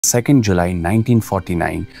2nd July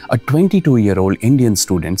 1949, a 22-year-old Indian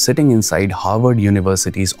student sitting inside Harvard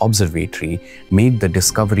University's observatory made the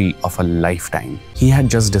discovery of a lifetime. He had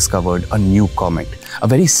just discovered a new comet, a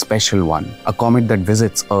very special one, a comet that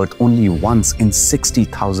visits Earth only once in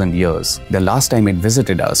 60,000 years. The last time it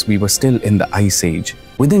visited us, we were still in the Ice Age.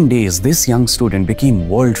 Within days, this young student became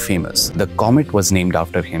world famous. The comet was named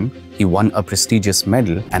after him. He won a prestigious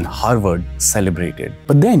medal and Harvard celebrated.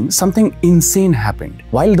 But then something insane happened.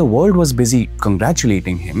 While the world was busy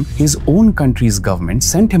congratulating him, his own country's government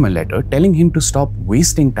sent him a letter telling him to stop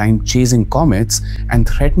wasting time chasing comets and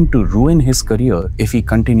threatened to ruin his career if he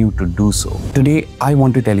continued to do so. Today, I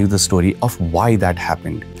want to tell you the story of why that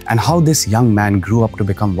happened and how this young man grew up to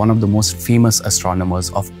become one of the most famous astronomers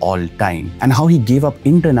of all time, and how he gave up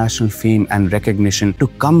international fame and recognition to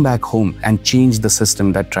come back home and change the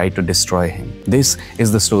system that tried to destroy him. This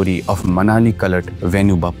is the story of Manali Kalat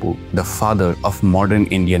Venu Bapu, the father of modern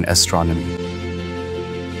Indian astronomy.